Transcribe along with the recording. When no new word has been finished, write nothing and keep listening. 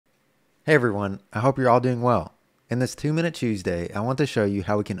Hey everyone, I hope you're all doing well. In this 2-Minute Tuesday, I want to show you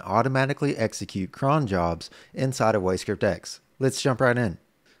how we can automatically execute cron jobs inside of WayScript X. Let's jump right in.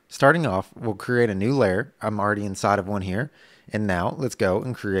 Starting off, we'll create a new layer. I'm already inside of one here. And now let's go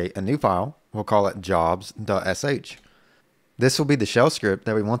and create a new file. We'll call it jobs.sh. This will be the shell script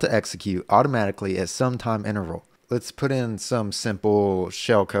that we want to execute automatically at some time interval. Let's put in some simple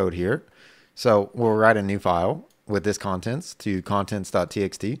shell code here. So we'll write a new file with this contents to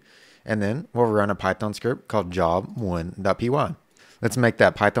contents.txt, and then we'll run a Python script called job1.py. Let's make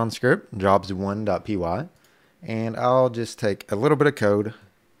that Python script jobs1.py, and I'll just take a little bit of code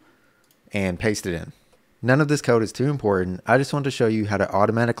and paste it in. None of this code is too important. I just want to show you how to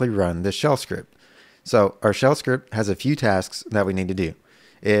automatically run this shell script. So our shell script has a few tasks that we need to do.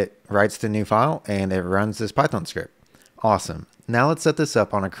 It writes the new file and it runs this Python script. Awesome. Now let's set this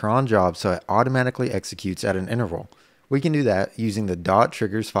up on a cron job so it automatically executes at an interval. We can do that using the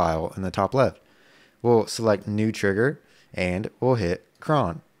 .triggers file in the top left. We'll select new trigger and we'll hit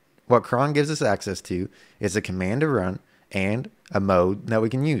cron. What cron gives us access to is a command to run and a mode that we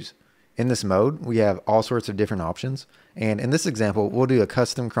can use. In this mode, we have all sorts of different options. And in this example, we'll do a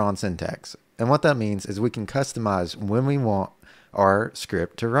custom cron syntax. And what that means is we can customize when we want our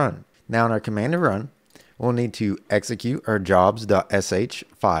script to run. Now in our command to run, we'll need to execute our jobs.sh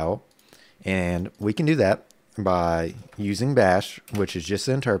file. And we can do that by using bash, which is just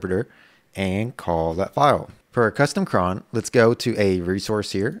the interpreter, and call that file. For our custom cron, let's go to a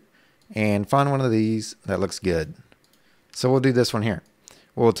resource here and find one of these that looks good. So we'll do this one here.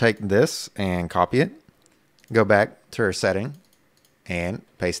 We'll take this and copy it, go back to our setting, and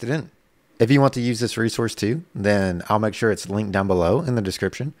paste it in. If you want to use this resource too, then I'll make sure it's linked down below in the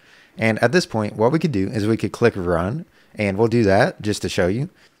description. And at this point, what we could do is we could click run, and we'll do that just to show you.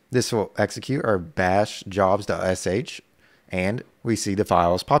 This will execute our bash jobs.sh, and we see the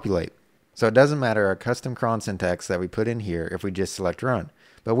files populate. So it doesn't matter our custom cron syntax that we put in here if we just select run,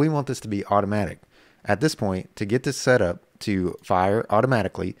 but we want this to be automatic. At this point, to get this set up to fire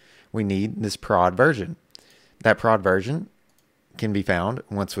automatically, we need this prod version. That prod version can be found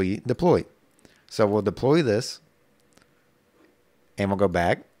once we deploy. So we'll deploy this and we'll go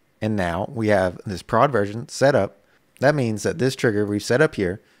back, and now we have this prod version set up. That means that this trigger we've set up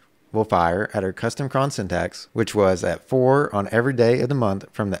here will fire at our custom cron syntax, which was at 4 on every day of the month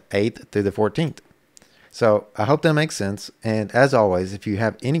from the 8th through the 14th. So I hope that makes sense. And as always, if you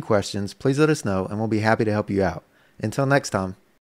have any questions, please let us know and we'll be happy to help you out. Until next time.